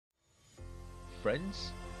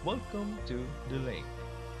friends, welcome to The Link.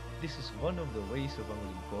 This is one of the ways of ang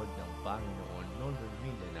lingkod ng Panginoon Northern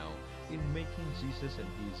Mindanao in making Jesus and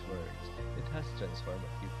His words that has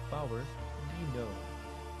transformative power be known.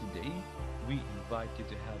 Today, we invite you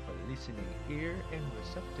to have a listening ear and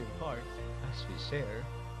receptive heart as we share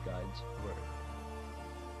God's Word.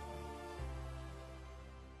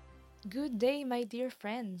 Good day, my dear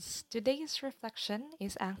friends. Today's reflection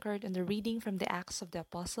is anchored in the reading from the Acts of the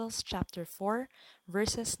Apostles, chapter 4,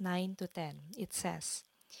 verses 9 to 10. It says,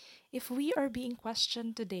 "If we are being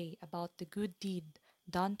questioned today about the good deed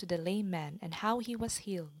done to the lame man and how he was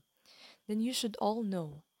healed, then you should all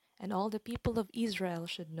know, and all the people of Israel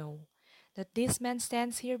should know, that this man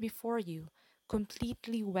stands here before you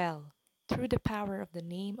completely well through the power of the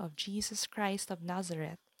name of Jesus Christ of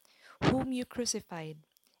Nazareth, whom you crucified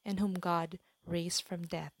and whom God raised from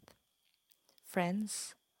death."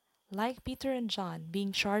 Friends, like Peter and John being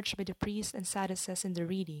charged by the priests and Sadducees in the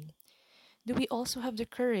reading, do we also have the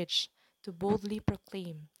courage to boldly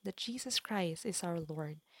proclaim that Jesus Christ is our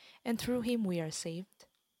Lord and through Him we are saved?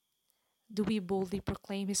 Do we boldly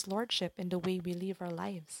proclaim His Lordship in the way we live our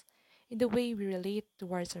lives, in the way we relate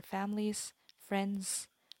towards our families, friends,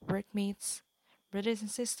 workmates, brothers and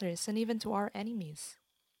sisters, and even to our enemies?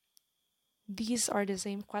 These are the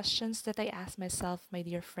same questions that I ask myself, my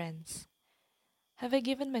dear friends. Have I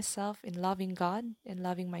given myself in loving God and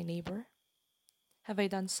loving my neighbor? Have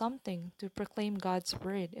I done something to proclaim God's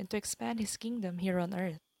word and to expand His kingdom here on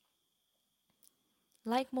earth?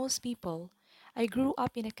 Like most people, I grew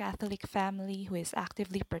up in a Catholic family who is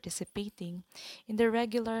actively participating in the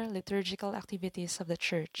regular liturgical activities of the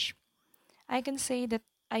church. I can say that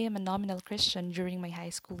I am a nominal Christian during my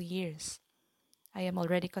high school years. I am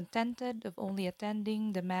already contented of only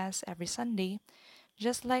attending the Mass every Sunday,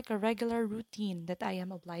 just like a regular routine that I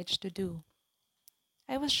am obliged to do.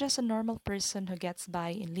 I was just a normal person who gets by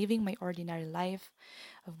in living my ordinary life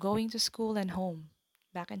of going to school and home,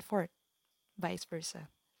 back and forth, vice versa.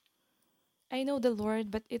 I know the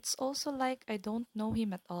Lord, but it's also like I don't know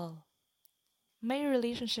Him at all. My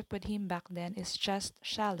relationship with Him back then is just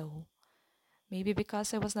shallow. Maybe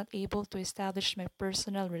because I was not able to establish my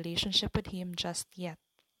personal relationship with Him just yet.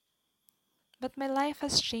 But my life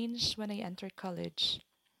has changed when I entered college.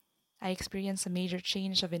 I experienced a major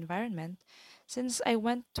change of environment since I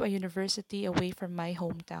went to a university away from my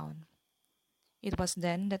hometown. It was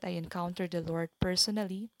then that I encountered the Lord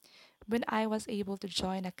personally when I was able to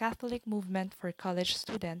join a Catholic movement for college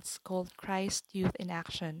students called Christ Youth in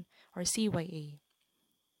Action, or CYA.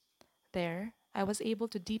 There, I was able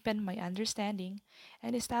to deepen my understanding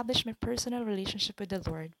and establish my personal relationship with the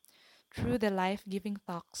Lord through the life-giving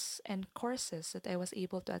talks and courses that I was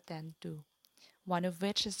able to attend to, one of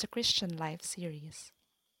which is the Christian Life series.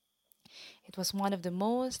 It was one of the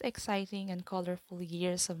most exciting and colorful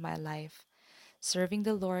years of my life, serving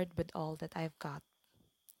the Lord with all that I've got.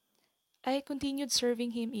 I continued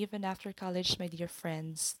serving Him even after college, my dear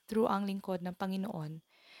friends, through ang lingkod ng Panginoon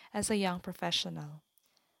as a young professional.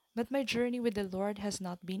 But my journey with the Lord has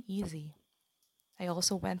not been easy. I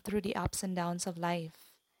also went through the ups and downs of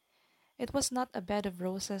life. It was not a bed of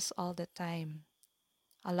roses all the time.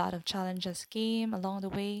 A lot of challenges came along the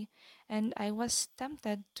way, and I was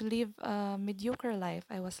tempted to live a mediocre life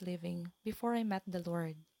I was living before I met the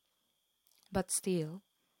Lord. But still,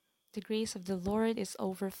 the grace of the Lord is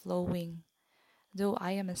overflowing. Though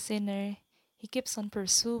I am a sinner, He keeps on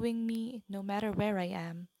pursuing me no matter where I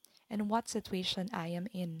am and what situation I am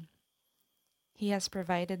in. He has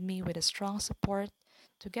provided me with a strong support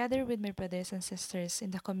together with my brothers and sisters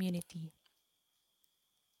in the community.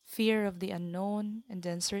 Fear of the unknown and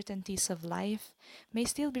the uncertainties of life may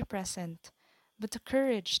still be present, but the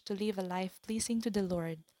courage to live a life pleasing to the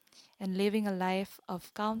Lord and living a life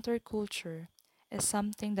of counterculture is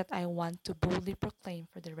something that I want to boldly proclaim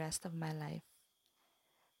for the rest of my life.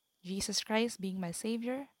 Jesus Christ being my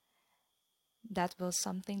Savior, that was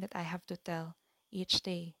something that I have to tell each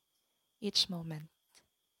day, each moment.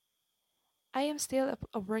 I am still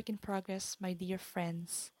a work in progress, my dear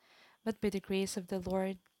friends, but by the grace of the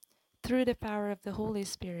Lord, through the power of the Holy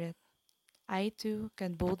Spirit, I too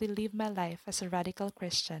can boldly live my life as a radical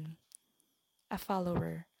Christian, a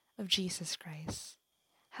follower of Jesus Christ.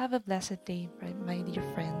 Have a blessed day, my dear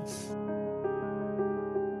friends.